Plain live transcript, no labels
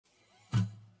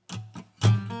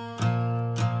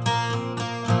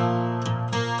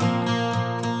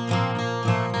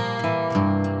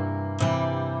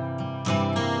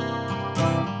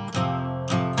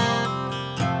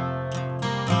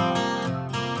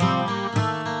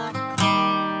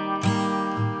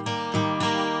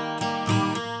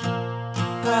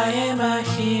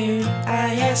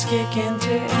kick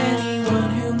into anyone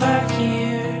whom I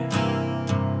hear.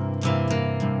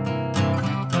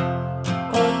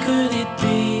 Or could it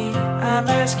be I'm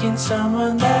asking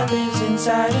someone that lives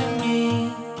inside of me?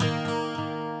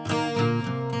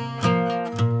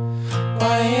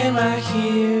 Why am I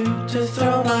here to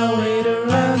throw my weight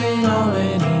around and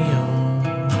already own?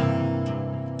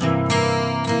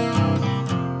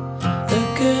 The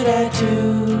good I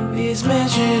do is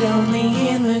measured only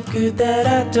in the good that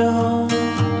I don't.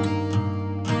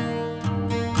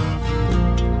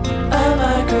 A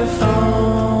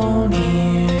microphone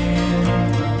here,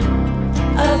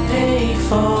 a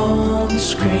payphone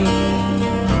screen.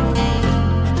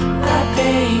 I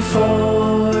pay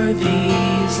for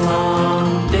these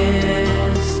long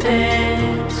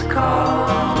distance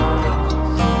calls.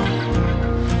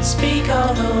 Speak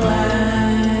on the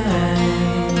line,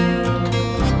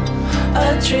 a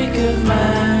trick of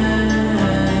mine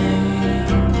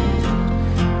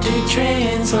to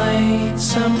translate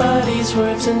somebody's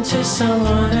words into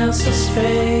someone else's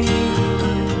fate.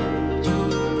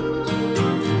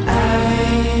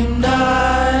 I'm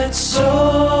not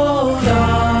sold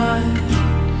on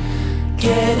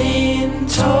getting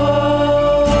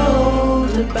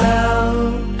told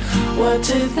about what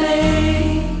to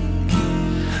think,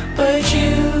 but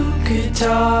you could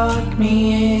talk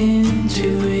me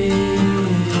into it.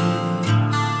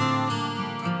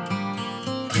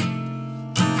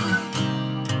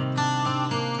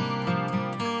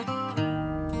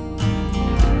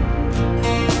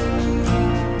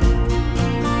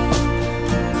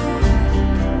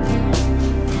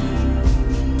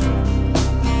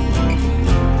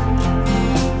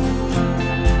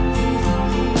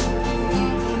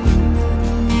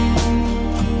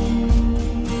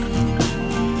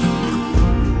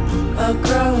 A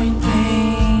growing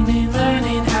pain in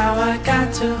learning how I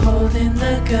got to holding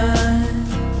the gun.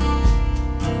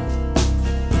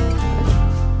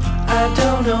 I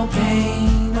don't know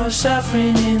pain or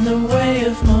suffering in the way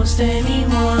of most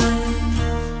anyone.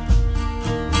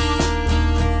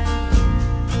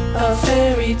 A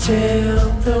fairy tale,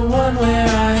 the one where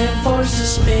I am forced to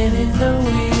spin in the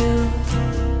wheel.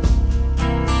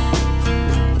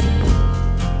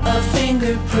 A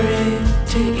finger prick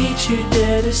to each who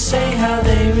dare to say how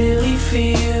they really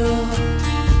feel.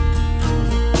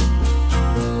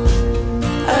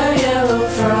 A yellow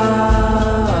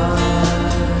frog,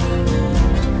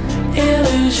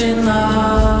 illusion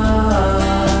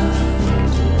locked,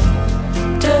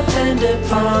 depend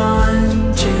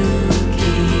upon to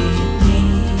keep me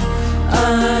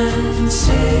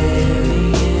unserious.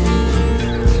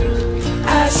 I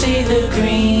see the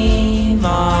green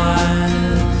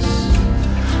moss,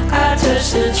 I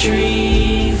touch the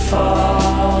tree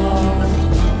fall.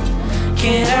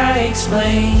 Can I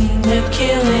explain the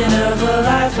killing of a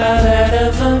life by that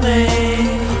of a man?